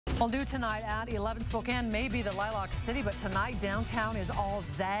Well, new tonight at 11, Spokane may be the Lilac City, but tonight downtown is all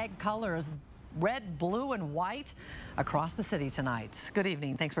Zag colors. Red, blue, and white across the city tonight. Good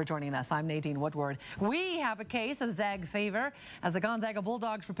evening. Thanks for joining us. I'm Nadine Woodward. We have a case of Zag fever as the Gonzaga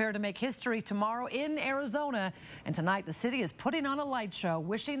Bulldogs prepare to make history tomorrow in Arizona. And tonight, the city is putting on a light show,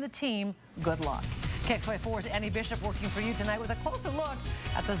 wishing the team good luck. KXLY4's Annie Bishop working for you tonight with a closer look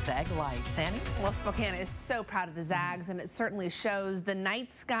at the Zag lights. Annie? Well, Spokane is so proud of the Zags, and it certainly shows. The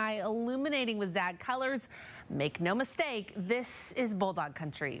night sky illuminating with Zag colors. Make no mistake, this is Bulldog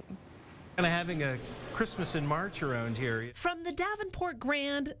country. Kind of having a Christmas in March around here. From the Davenport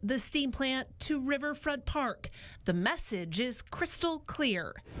Grand, the steam plant, to Riverfront Park, the message is crystal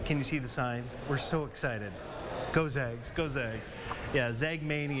clear. Can you see the sign? We're so excited. Go Zags, go Zags. Yeah, Zag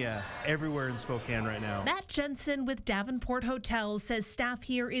mania everywhere in Spokane right now. Matt Jensen with Davenport Hotels says staff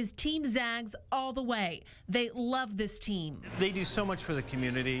here is Team Zags all the way. They love this team. They do so much for the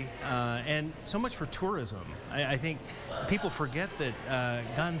community and so much for tourism. I think people forget that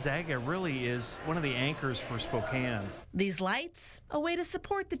Gonzaga really is one of the anchors for Spokane. These lights, a way to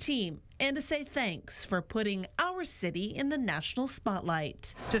support the team and to say thanks for putting our city in the national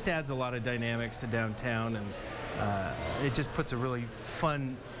spotlight. Just adds a lot of dynamics to downtown, and it just puts a really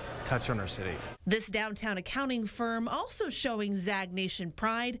fun touch on our city. This downtown accounting firm also showing Zag Nation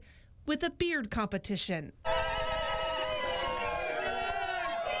pride with a beard competition.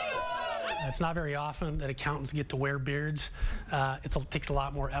 It's not very often that accountants get to wear beards. It takes a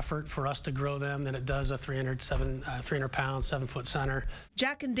lot more effort for us to grow them than it does a 300-pound, 7-foot center.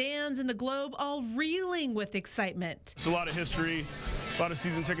 Jack and Dan's and the Globe all reeling with excitement. It's a lot of history, a lot of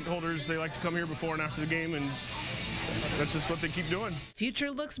season ticket holders. They like to come here before and after the game, and that's just what they keep doing.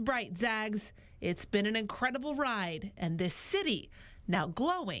 Future looks bright, Zags. It's been an incredible ride, and this city now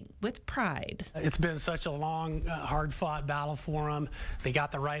glowing with pride. It's been such a long, hard-fought battle for them. They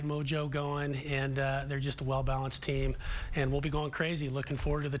got the right mojo going, and they're just a well-balanced team. And we'll be going crazy, looking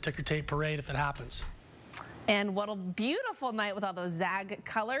forward to the ticker tape parade if it happens. And what a beautiful night with all those Zag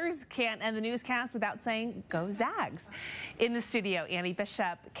colors. Can't end the newscast without saying, go Zags. In the studio, Annie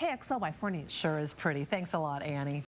Bishop, KXLY4 News. Sure is pretty. Thanks a lot, Annie.